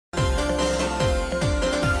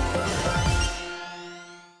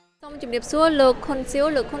ជំរាបសួរលោកខុនសៀ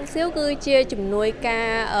វគឺជាជំនួយការ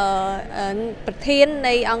ប្រធាន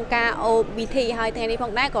នៃអង្គការ OBT ហើយថ្ងៃនេះផ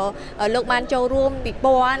ងដែរក៏លោកបានចូលរួមពិ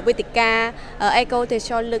ព័រណ៍វេទិកា Eco ទេស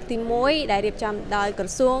ចរលើកទី1ដែលរៀបចំដោយក្រ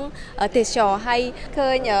សួងទេសចរហើយឃើ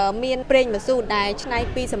ញមានប្រេងម៉ាស៊ូដែលឆ្នៃ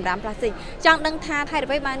ពីសម្រាមផ្លាស្ទិកចង់ដឹងថាហេតុ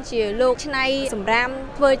អ្វីបានជាលោកឆ្នៃសម្រាម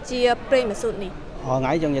ធ្វើជាប្រេងម៉ាស៊ូនេះថ្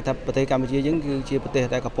ងៃចង់និយាយថាប្រទេសកម្ពុជាយើងគឺជាប្រទេស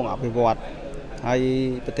ដែលកំពុងអភិវឌ្ឍហើយ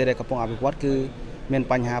ប្រទេសដែលកំពុងអភិវឌ្ឍគឺមាន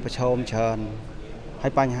បញ្ហាប្រឈមច្រើនហើ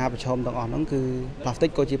យបញ្ហាប្រឈមទាំងអស់ហ្នឹងគឺផ្លាស្ទិក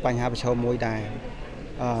ក៏ជាបញ្ហាប្រឈមមួយដែរ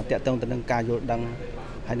តាក់ទងទៅនឹងការយល់ដឹង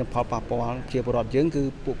ហើយនឹងផលប៉ះពាល់ជាពលរដ្ឋយើងគឺ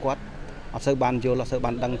ពួកគាត់អត់សូវបានយល់អត់សូវបា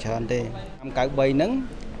នដឹងច្រើនទេ93ហ្នឹង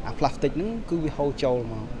អាផ្លាស្ទិកហ្នឹងគឺវាហូរចូល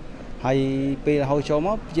មកហើយពេលហូរចូលម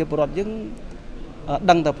កជាពលរដ្ឋយើង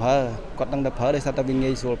ដឹងតែប្រើគាត់ដឹងតែប្រើដោយសារតែវា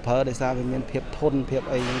ងាយស្រួលប្រើដោយសារវាមានភាពធន់ភាព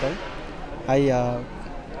អីហ្នឹងទៅហើយ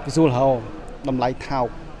វាស្រួលហៅតម្លៃថោក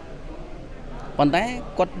ប៉ុន្តែ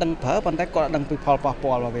គាត់ដឹងប្រើប៉ុន្តែគាត់អត់ដឹងពីផលប៉ះ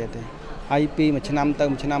ពាល់របស់វាទេហើយពីមួយឆ្នាំទៅ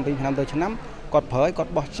មួយឆ្នាំពីរឆ្នាំទៅឆ្នាំគាត់ប្រើឲ្យគា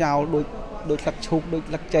ត់បោះចោលដូចស្លឹកឈូកដូច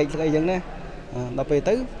ស្លឹកចេកស្លឹកអីចឹងណាដល់ពេល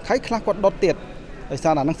ទៅខៃខ្លះគាត់ដុតទៀតដោយសា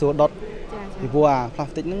រតែហ្នឹងស្រួលដុតពីព្រោះអាផ្លា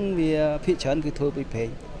ស្ទិកហ្នឹងវាភាគច្រើនគឺធ្វើពីប្រេង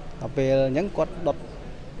ដល់ពេលអញ្ចឹងគាត់ដុត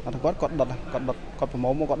គាត់ដុតគាត់ប្រមូ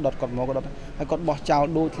លមកគាត់ដុតហើយគាត់បោះចោល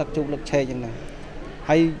ដូចស្លឹកជូកស្លឹកឆេកចឹងហ្នឹង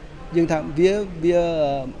ហើយយើងថា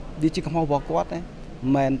វាជាកំហុសរបស់គាត់ទេមិ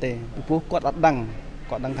នមែនទេពីព្រោះគាត់អត់ដឹង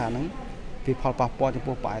គាត់ដឹងថាហ្នឹងពីផលប៉ះពាល់ចំ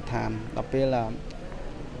ពោះបរិស្ថានដល់ពេល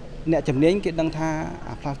អ្នកជំនាញគេដឹងថា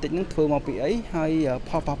អាផ្លាស្ទិកហ្នឹងធ្វើមកពីអីហើយ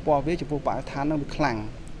ផលប៉ះពាល់វាចំពោះបរិស្ថានហ្នឹងវាខ្លាំង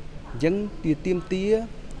អញ្ចឹងវាទាមទារ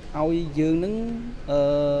ឲ្យយើងហ្នឹង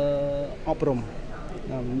អប់រំ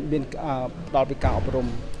មានដល់ពីការអប់រំ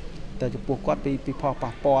តែចំពោះគាត់ពីផល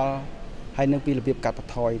ប៉ះពាល់ហើយនឹងពីរបៀបកាត់ប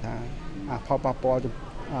ន្ថយថាអាផលប៉ះពាល់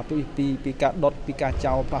ពីការដុតពីការ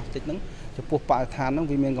ចោលផ្លាស្ទិកហ្នឹងចំពោះបរិស្ថានហ្នឹង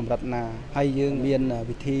វាមានកម្រិតណាហើយយើងមាន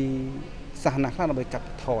វិធីសាសនាខ្លះដើម្បីកាត់ប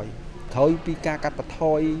ន្ថយក្រោយពីការកាត់បន្ថ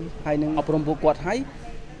យហើយនឹងអប់រំពួកគាត់ហើយ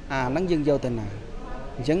អាហ្នឹងយើងយកទៅណា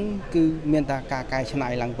អញ្ចឹងគឺមានតែការកែច្នៃ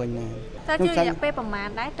ឡើងវិញណាតើជារយៈពេលប្រហែល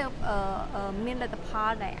ដែរទៅមានលទ្ធផល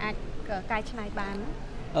ដែលអាចកែច្នៃបាន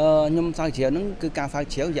ខ្ញុំស្រាវជ្រាវហ្នឹងគឺការស្រាវ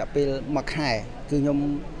ជ្រាវរយៈពេល1ខែគឺខ្ញុំ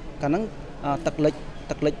កាលហ្នឹងទឹកលិច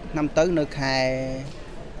ឆ្នាំទៅនៅខែ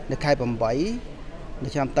8នៅ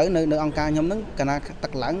ឆ្នាំទៅនៅអង្គការខ្ញុំហ្នឹងកាលណាទឹ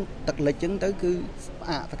កឡើងទឹកលិចចឹងទៅគឺផ្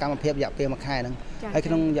អាកសកម្មភាពរយៈពេល1ខែហ្នឹងហើយ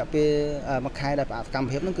ក្នុងរយៈពេល1ខែដែលផ្អាកសកម្ម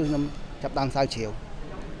ភាពហ្នឹងគឺខ្ញុំចាប់ដើមស្រាវជ្រាវ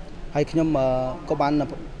ហើយខ្ញុំក៏បាន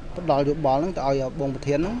ផ្ដល់យោបល់ហ្នឹងទៅឲ្យបងប្រ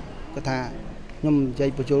ធានហ្នឹងគាត់ថាខ្ញុំនិយាយ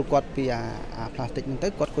បញ្ជូលគាត់ពីអាផ្លាស្ទិកហ្នឹងទៅ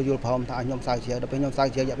គាត់ក៏យល់ព្រមថាឲ្យខ្ញុំស្រាវជ្រាវដល់ពេលខ្ញុំស្រាវ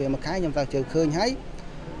ជ្រាវរយៈពេល1ខែខ្ញុំស្រាវជ្រាវឃើញហើយ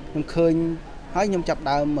ខ្ញុំឃើញហើយខ្ញុំចាប់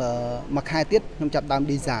ដើម1ខែទៀតខ្ញុំចាប់ដើម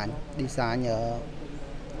design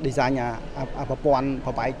អាប្រព័ន្ធ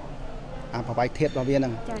ប្របែកធាតុរបស់វាហ្នឹ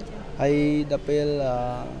ងហើយដល់ពេល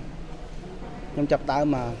ខ្ញុំចាប់ដើម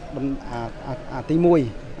អាទី1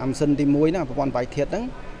អាម៉ាស៊ីនទី1ហ្នឹងប្រព័ន្ធប្របែកធាតុហ្នឹង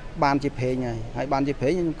បានជាប្រេងហើយបានជាប្រេ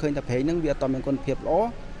ងខ្ញុំឃើញថាប្រេងហ្នឹងវាអត់មានគុណភាពល្អ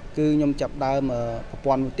គឺខ្ញុំចាប់ដើមប្រ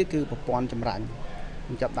ព័ន្ធមួយទៀតគឺប្រព័ន្ធចម្រាញ់ខ្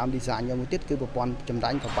ញុំចាប់ដើម design យកមួយទៀតគឺប្រព័ន្ធចម្រា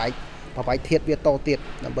ញ់ប្របែកធាតុវាតទៀត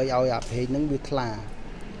ដើម្បីឲ្យអាប្រេងហ្នឹងវាថ្លា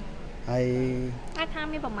ហើយអាចថា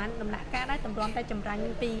មានប្រមាណដំណាក់កាលដែរតម្រាំតែចម្រាញ់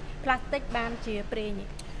ពីផ្លាស្ទិកបានជាប្រេង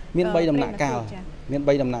មាន3ដំណាក់កាល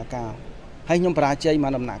ហើយខ្ញុំបរាជ័យមួ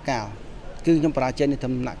យដំណាក់កាលគឺខ្ញុំបរាជ័យនៅ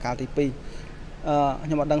ដំណាក់កាលទី2ខ្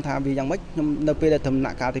ញុំអត់ដឹងថាវាយ៉ាងម៉េចខ្ញុំនៅពេលដែលដំ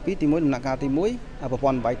ណាក់កាលទី2ទី1ដំណាក់កាលទី1ប្រព័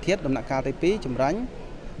ន្ធបែកធាតុដំណាក់កាលទី2ចម្រាញ់អ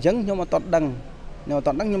ញ្ចឹងខ្ញុំអត់ដឹងខ្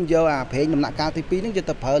ញុំយកអាប្រេងដំណាក់កាលទី2ហ្នឹងយក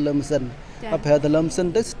ទៅប្រើលើម៉ាស៊ីនដល់ប្រើទៅលើម៉ាស៊ីន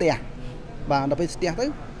ទៅស្ទះបាទដល់ពេលស្ទះទៅ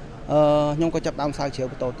ខ្ញុំក៏ចាប់ដើមស្រាវជ្រាវ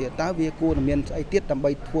បន្តទៀតតើវាគួរតែមានស្អីទៀតដើម្បី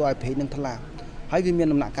ធ្វើឲ្យប្រេងនឹងថ្លាហើយវាមាន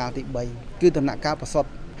ដំណាក់កាលទី3គឺដំណាក់កាលប្រសុទ្ធ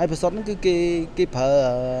ហើយប្រសុទ្ធហ្នឹងគឺគេប្រើ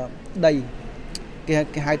ដី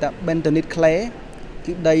គេហៅថា bentonite clay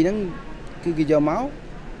គឺដីហ្នឹងគឺគេយកមក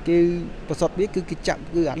គេប្រសុទ្ធវាគឺគេចាប់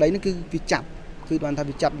គឺអាដីហ្នឹងគឺវាចាប់គឺបានថា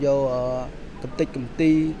វាចាប់យកកំ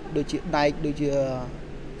ទីដូចជាដែកដូចជា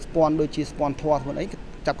ស្ពាន់ដូចជាស្ពាន់ធွာស្ពាន់អី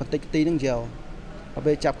ចាប់កំទីហ្នឹងយកដល់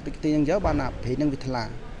ពេលចាប់កំទីហ្នឹងយកបានអាប្រេងហ្នឹងវាថ្លា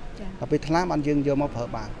ដល់ពេលថ្លាបានយើងយកមកប្រើ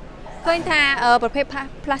បានឃើញថាប្រភេទ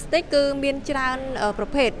ផ្លាស្ទិកគឺមានច្រើនប្រ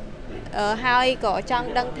ភេទហើយក៏ចង់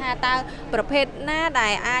ដឹងថាតើប្រភេទណាដែ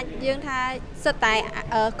លអាចយើងថាសិតតែ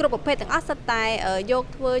គ្រប់ប្រភេទទាំងអស់សិតតែយក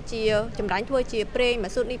ធ្វើជាចម្រាញ់ធ្វើជាប្រេងម៉ា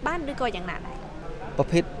ស៊ូនេះបានឬក៏យ៉ាងណាដែរប្រ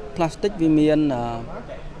ភេទផ្លាស្ទិកវាមាន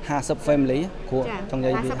50 family គ្រូចង់និ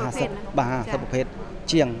យាយវា50បាទ50ប្រភេទ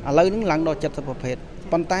ជាងឥឡូវហ្នឹងឡើងដល់70ប្រភេទ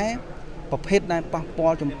ប៉ុន្តែប្រភេទដែលប៉ះពា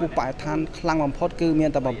ល់ចំពោះបរិស្ថានខ្លាំងបំផុតគឺមាន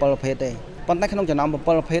តែ7ប្រភេទទេប៉ុន្តែក្នុងចំណោម7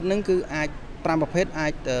ប្រភេទហ្នឹងគឺអាច5ប្រភេទអា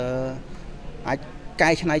ចកែ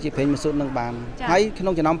ច្នៃជាប្រេងម៉ាស៊ូនឹងបានហើយក្នុ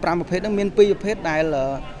ងចំណោម5ប្រភេទហ្នឹងមាន2ប្រភេទដែល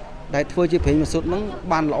ដែលធ្វើជាប្រេងម្សៅហ្នឹង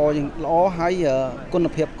បានល្អហើយគុណ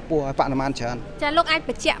ភាពខ្ពស់ហើយបរិមាណច្រើនចាលោកអាច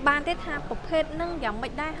បញ្ជាក់បានទេថាប្រភេទហ្នឹងយ៉ាងម៉េ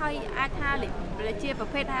ចដែរហើយអាចថាជាប្រ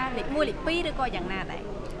ភេទថាលេខ1លេខ2ឬក៏យ៉ាងណាដែរ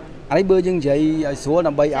អានេះបើយើងនិយាយឲ្យស្រួល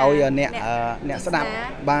ដើម្បីឲ្យអ្នកស្ដាប់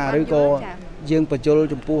បាទឬក៏យើងបញ្យល់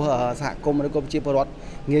ចំពោះសហគមន៍ឬក៏ប្រជាពលរដ្ឋ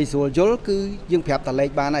ងាយស្រួលយល់គឺយើងប្រាប់តែលេខ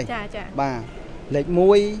បានហើយបាទលេខ1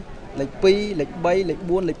លេខ2លេខ3លេខ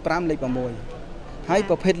4លេខ5លេខ6ហើយ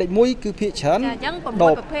ប្រភេទលេខ1គឺភាគច្រើនអញ្ចឹង6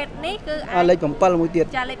ប្រភេទនេះគឺអាចលេខ7មួយទៀត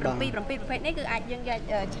ចាលេខ7ប្រភេទនេះគឺអាចយើង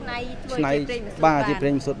ឆ្នៃធ្វើជាប្រេងម្សៅបាទជាប្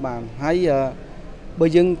រេងម្សៅបានហើយបើ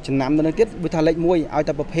យើងចំណាំទៅនឹងទៀតវាថាលេខ1ឲ្យ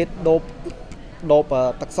តែប្រភេទដូប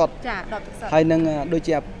ទឹកសុទ្ធចាដូបទឹកសុទ្ធហើយនឹងដូច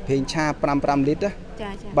ជាប្រេងឆា5លីត្រចា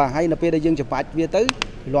បាទហើយនៅពេលដែលយើងច្បាច់វាទៅ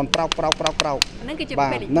លន់ប្រោកហ្នឹងគឺជាប្រ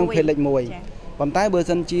ភេទលេខ1ហ្នឹងប្រភេទលេខ1ប៉ុន្តែបើ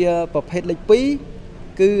សិនជាប្រភេទលេខ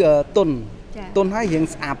2គឺទុនហើយរៀង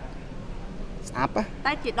ស្អាប់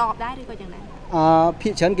តែជាដបដែរឬក៏យ៉ាងណាភា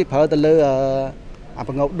គច្រើនគេប្រើទៅលើអាប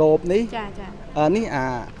ង្កោដូបនេះចានេះ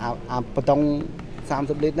អាបតុង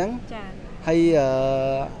30លីត្រហ្នឹងចាហើយ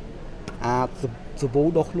អាសាប៊ូ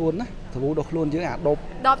ដុសខ្លួនណាសាប៊ូដុសខ្លួនយើងអាដប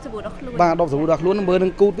សាប៊ូដុសខ្លួនបាទដបសាប៊ូដុសខ្លួនមើលនឹ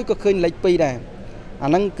ងគូតវាក៏ឃើញលេខ2ដែរអា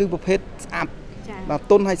ហ្នឹងគឺប្រភេទស្អាប់បាទ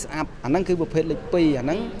ទុនហើយស្អាប់អាហ្នឹងគឺប្រភេទលេខ2អាហ្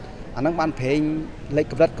នឹងបានប្រេងលេខ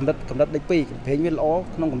កម្រិតលេខ2ប្រេងវាល្អ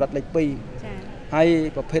ក្នុងកម្រិតលេខ2ចាហើយ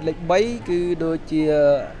ប្រភេទលេខ3គឺដូចជា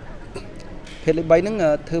ប្រភេទលេខ3ហ្នឹង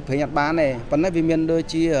ធ្វើប្រេងអត់បានទេប៉ុន្តែវាមានដូច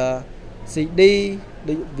ជា CD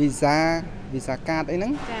ដូច Visa card អីហ្នឹ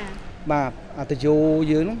ងចាបាទអត្តយោ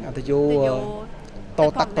យើងហ្នឹងអត្តយោត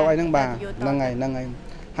តាក់តអីហ្នឹងបាទហ្នឹងហើយ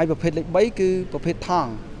ហើយប្រភេទលេខ3គឺប្រភេទថង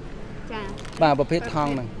ចាបាទប្រភេទថង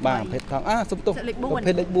ហ្នឹងបាទប្រភេទថងសុំទោសប្រ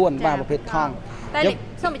ភេទលេខ4បាទប្រភេទថងតែ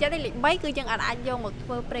សូមបញ្ជាក់លេខ3គឺយើងអាចយកមកធ្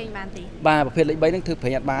វើប្រេងបានទេបាទប្រភេទលេខ3ហ្នឹងធ្វើប្រេ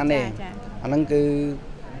ងអត់បានទេអាហ្នឹងគឺ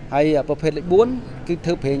ហើយប្រភេទលេខ4គឺធ្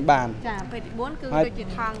វើប្រេងបានចាប្រភេទលេខ4គឺដូចជា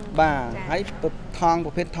ថងបាទហើយថងប្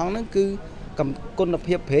រភេទថងហ្នឹងគឺគុណ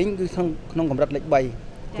ភាពប្រេងគឺក្នុងកម្រិតលេខ3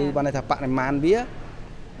គឺបានន័យថាបរិមាណ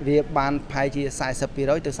វាបានផែជា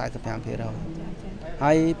40% ទៅ 45%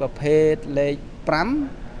 ហើយប្រភេទលេខ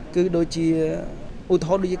5គឺដូចជាឧទាហ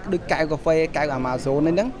រណ៍ដូចកែវកាហ្វេកែវ Amazon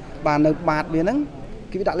ហ្នឹងបាទនៅបាតវាហ្នឹង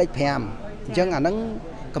គឺវាដាក់លេខ5អញ្ចឹងអាហ្នឹង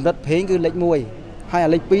កម្រិតប្រេងគឺលេខ1ហើយអា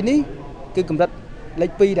លេខ2នេះគឺកម្រិតលេ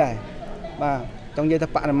ខ2ដែរបាទចង់និយាយថា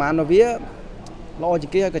បរិមាណរបស់វាល្អជា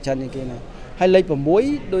ងគេហើយក៏ច្រើនជាងគេដែរហើយលេខ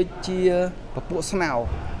6ដូចជាពពួកស្នោ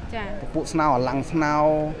ចាពពួកស្នោអាឡាំងស្នោ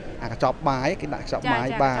អាកញ្ចប់បាយគេដាក់កញ្ចប់បាយ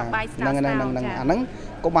បាទហ្នឹងអាហ្នឹង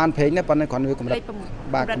ក៏បានប្រេងដែរប៉ុន្តែគ្រាន់វាកម្រិត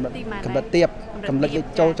បាទកម្រិតទាបកម្រិតលេខ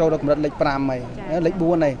ចូលដល់កម្រិតលេខ5ហើយលេខ4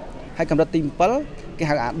ហើយកម្រិតទី7គេ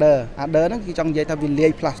ហៅ adder ហ្នឹងគឺចង់និយាយថាវាលា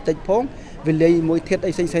យផ្លាស្ទិកផងវាលាយមួយធាតុ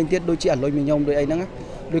អីផ្សេងទៀតដូចជាអាលុយមីញ៉ូមដូចអីហ្នឹង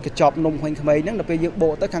ដូចកញ្ចប់នំក្មេងៗហ្នឹងដល់ពេលយើងប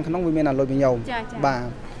កទៅខាងក្នុងវាមានអាលុយមីញ៉ូមបាទ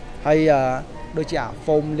ហើយដូចជាអាហ្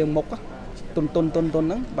វូមលាងមុខទុនហ្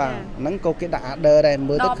នឹងបាទហ្នឹងក៏គេដាក់ adder ដែរ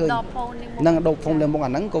មើលទៅឃើញហ្នឹងដបហ្វូមលាងមុខអា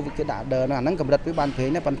ហ្នឹងក៏គេដាក់ adder ហ្នឹងអាហ្នឹងកម្រិតវាបានប្រេង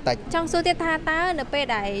ដែរប៉ុន្តែចង់សួរទៀតថាតើនៅពេល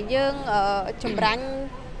ដែលយើងចម្រាញ់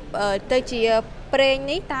ទៅជាប្រេង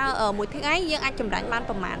នេះតើមួយថ្ងៃយើងអាចចម្រាញ់បាន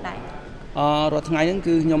ប្រមាណដែររាល់ថ្ងៃហ្នឹង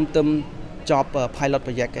គឺខ្ញុំទៅចប់ pilot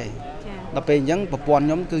project ឯងដល់ពេលអញ្ចឹងប្រព័ន្ធ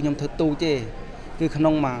ខ្ញុំគឺខ្ញុំធ្វើទូចទេគឺក្នុ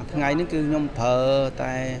ងមួយថ្ងៃនេះគឺខ្ញុំប្រើ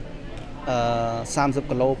តែ30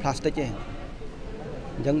គីឡូផ្លាស្ទិកឯង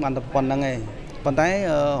អញ្ចឹងបានតែប៉ុណ្្នឹងឯងប៉ុន្តែ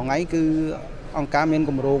ថ្ងៃគឺអង្គការមាន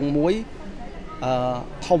គម្រោងមួយ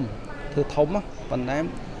ធំធ្វើធំប៉ុន្តែ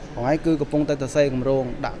ថ្ងៃគឺកំពុងតែសរសេរគម្រោង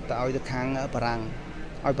ដាក់ទៅឲ្យទៅខាងបារាំង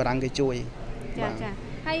ឲ្យបារាំងគេជួយចា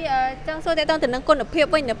ហើយចង់សួរតើតើនឹងគុណភាព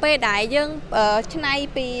វិញនៅពេលដែលយើងឆ្នៃ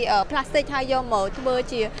ពីផ្លាស្ទិកហើយយកមកធ្វើ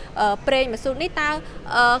ជាប្រេងម្សៅនេះតើ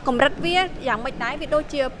កម្រិតវាយ៉ាងម៉េចដែរវាដូច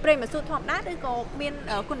ជាប្រេងម្សៅធម្មតាឬក៏មាន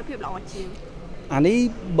គុណភាពល្អជាងអានេះ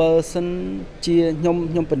បើសិនជាខ្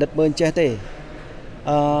ញុំពិនិត្យមើលចេះទេ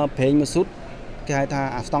ប្រេងម្សៅគេហៅថា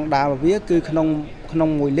អាស្តង់ដារបស់វាគឺក្នុង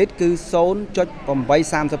1លីត្រគឺ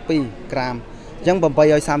 0.832 ក្រាមអញ្ចឹង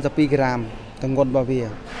832ក្រាមទម្ងន់របស់វា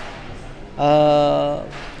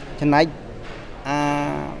ចំណែក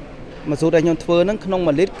ម្សៅដែលខ្ញុំធ្វើហ្នឹងក្នុង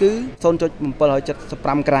1លីត្រគឺ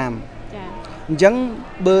 0.775 ក្រាមចាអញ្ចឹង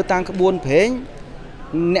បើតាមក្បួនប្រេង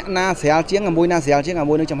អ្នកណាស្រាលជាងមួយណាស្រាលជាង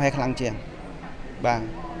មួយនឹងចំហេះខ្លាំងជាងបាទ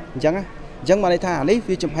អញ្ចឹងបានន័យថាអានេះ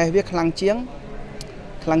វាចំហេះវាខ្លាំងជាង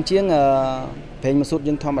ប្រេងម្សៅ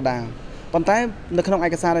យើងធម្មតាប៉ុន្តែនៅក្នុងឯ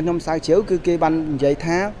កសារដែលខ្ញុំស្រាវជ្រាវគឺគេបាននិយាយ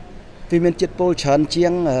ថាវាមានជាតិពុលច្រើនជា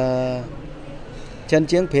ង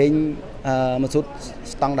ប្រេងម្សៅ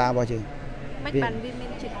ស្តង់ដារបស់យើងមិនបានវាមា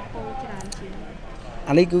នជាតិពុលច្រើនជាង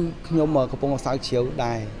អានេះគឺខ្ញុំកំពុងស្រាវជ្រាវ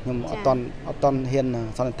ដែរខ្ញុំអត់តន់ហ៊ាន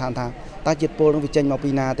សន្និដ្ឋានថាតើជាតិពុលនឹងវាចេញមក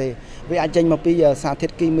ពីណាទេវាអាចចេញមកពីសារធា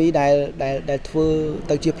តុគីមីដែលធ្វើ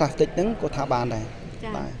ទៅជាផ្លាស្ទិកហ្នឹងក៏ថាបានដែរ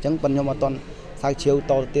ចឹងប៉ុនខ្ញុំអត់តន់សៅជ្រាវ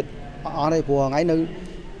តទៀតអត់ទេព្រោះថ្ងៃ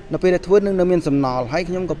នៅពេលដែលធ្វើនឹងមានសំណល់ហើយ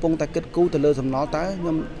ខ្ញុំកំពុងតែគិតគូរទៅលើសំណល់តើខ្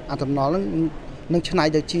ញុំអាសំណល់ហ្នឹងនឹងឆ្នៃ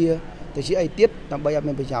ទៅជាអីទៀតដើម្បីឲ្យ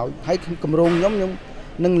មានប្រយោជន៍ហើយគម្រោងខ្ញុំ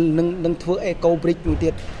នឹងធ្វើ eco brick មួយទៀ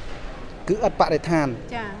តគឺឥដ្ឋបរិស្ថាន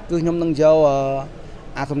គឺខ្ញុំនឹងយក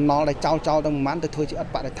អាសំណល់ដែលចោលទៅប្រហែលទៅធ្វើជាឥដ្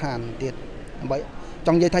ឋបរិស្ថានទៀតដើម្បីច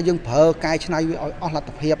ង់និយាយថាយើងប្រើកាយឆ្នៃវាឲ្យអស់លទ្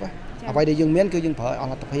ធភាពអ្វីដែលយើងមានគឺយើងប្រើឲ្យអ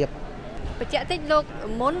ស់លទ្ធភាពបញ្ជាក់តិចលោក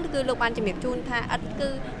មុនគឺលោកបានជំរាបជូនថាឥដ្ឋគឺ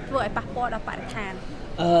ធ្វើឲ្យប៉ះពាល់ដល់បរិស្ថាន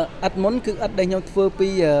ឥដ្ឋមុនគឺឥដ្ឋដែលខ្ញុំធ្វើពី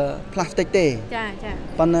ផ្លាស្ទិកទេ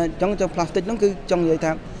ប៉ុន្តែចង់ផ្លាស្ទិកហ្នឹងគឺចង់និយាយ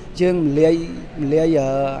ថាយើងមលាយ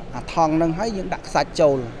អាថង់ហ្នឹងហើយយើងដាក់ខ្សាច់ចូ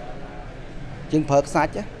លយើងប្រើខ្សា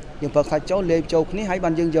ច់ចូលលាយចូលគ្នាហើយបា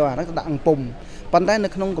នយើងយកអាហ្នឹងទៅដាក់អង្គពុំប៉ុន្តែនៅ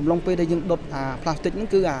ក្នុងកំឡុងពេលដែលយើងដុតអាផ្លាស្ទិកហ្នឹង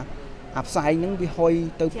គឺអាផ្សែងហ្នឹងវាហុយ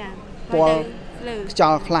ទៅពណ៌ខ្យ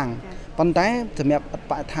ល់ខ្លាំងប៉ុន្តែសម្រាប់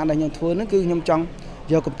បរិស្ថានដែលខ្ញុំធ្វើហ្នឹងគឺខ្ញុំចង់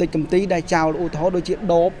យកកំទេចដែលចោលឧទាហរណ៍ដូចជា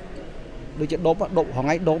ដបរ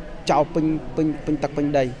ងៃដបចោលពេញទឹកពេញ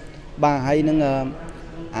ដីបាទហើយនឹង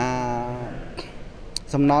អា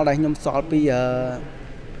សំណល់ដែលខ្ញុំសល់ពី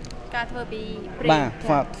ការធ្វើពីព្រេងបាទ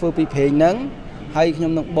ធ្វើពីព្រេងហ្នឹងហើយខ្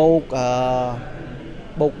ញុំនឹង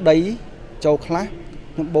បោកដីចូលខ្លះ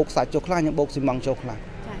ខ្ញុំបោកសាច់ចូលខ្លះខ្ញុំបោកស៊ីម៉ង់ចូលខ្លះ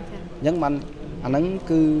អញ្ចឹងបានអាហ្នឹង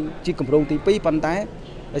គឺជាគម្រោងទី2ប៉ុន្តែ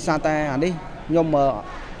ដោយសារតែអានេះខ្ញុំ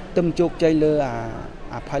ទឹមជោគជ័យលើ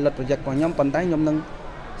អា pilot project របស់ខ្ញុំប៉ុន្តែខ្ញុំនឹង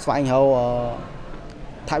ស្វែងរក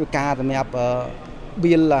ថវិកាសម្រាប់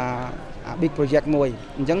build អា big project មួយ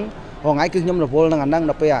អញ្ចឹងរងៃគឺខ្ញុំរវល់នឹងអាហ្នឹង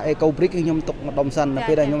ដល់ពេលអា eco brick គឺខ្ញុំទុកម្ដុំសិនដល់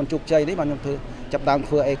ពេលដែលខ្ញុំជោគជ័យនេះបានខ្ញុំធ្វើចាប់ដើម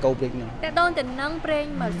ធ្វើ eco brick ហ្នឹងតែដូនទៅនឹងប្រេង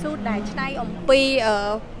ម៉ាស៊ូតដែលឆ្នៃអំពី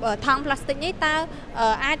ថង់ផ្លាស្ទិកនេះតើ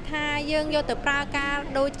អាចថាយើងយកទៅប្រើការ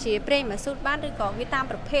ដូចជាប្រេងម៉ាស៊ូតបានឬក៏វាតាម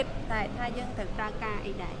ប្រភេទតែថាយើងត្រូវប្រើការ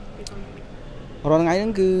អីដែររាល់ថ្ងៃហ្នឹ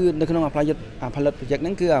ងគឺនៅក្នុងផលិត project ហ្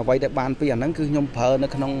នឹងគឺអ្វីដែលបានពីអាហ្នឹងគឺខ្ញុំប្រើនៅ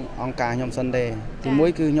ក្នុងអង្គការខ្ញុំសិនទេទីមួយ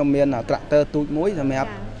គឺខ្ញុំមាន tractor ទូចមួយសម្រា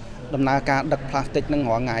ប់ដំណើរការដឹកផ្លាស្ទិកហ្នឹង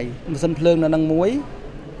រាល់ថ្ងៃម៉ាស៊ីនភ្លើងនៅនឹងមួយ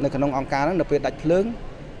នៅក្នុងអង្គការហ្នឹងដល់ពេលដាច់ភ្លើង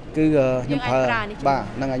គឺខ្ញុំប្រើបាទ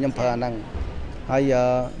ហ្នឹងហើយខ្ញុំប្រើអាហ្នឹងហើយ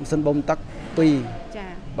ម៉ាស៊ីនបូមទឹក2ចា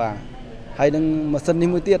បាទហើយនឹងម៉ាស៊ីននេះ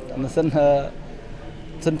មួយទៀតម៉ាស៊ីន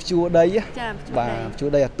ភ្ជួរដីបាទភ្ជួរ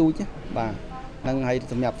ដីអាទូចបាទហ្នឹងហើយ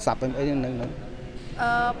សម្រាប់សាប់អីហ្នឹង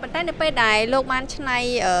ប៉ុន្តែនៅពេលដែលលោកបានឆ្នៃ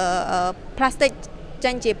ផ្លាស្ទិក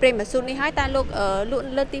ចាញ់ជាប្រេងម៉ាស៊ូតនេះហើយតើលោកលក់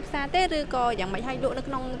លើទីផ្សារទេឬក៏យ៉ាងម៉េចហើយលក់នៅ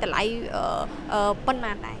ក្នុងតម្លៃប៉ុន្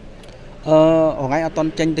មានដែរថ្ងៃអត់ត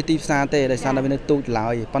ន់ចេញទៅទីផ្សារទេដោយសារតែវានៅទូចឡើ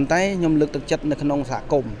យប៉ុន្តែខ្ញុំលើកទឹកចិត្តនៅក្នុងសហ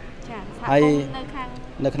គមន៍ហើយ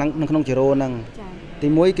នៅក្នុងជីរ៉ូហ្នឹងទី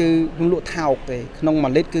មួយគឺខ្ញុំលក់ថោកទេក្នុង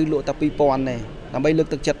1លីត្រគឺលក់តែ 2000 ទេដើម្បីលើក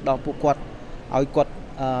ទឹកចិត្តដល់ពួកគាត់ឲ្យគាត់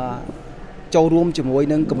ចូលរួមជាមួយ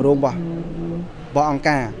នឹងគម្រោងរបស់អង្គ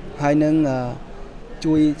ការហើយនឹង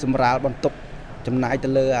ជួយសម្រាលបន្ទុកចំណាយទៅ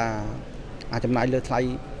លើចំណាយលើថ្លៃ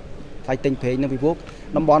ទិញប្រេងនឹងពីព្រោះ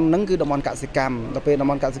តំបន់ហ្នឹងគឺតំបន់កសិកម្មដល់ពេលតំ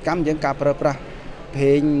បន់កសិកម្មយើងការប្រើប្រាស់ប្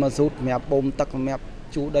រេងម៉ាស៊ូតសម្រាប់បូមទឹកសម្រាប់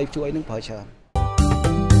ជួដីជួអីនឹងប្រើច្រើន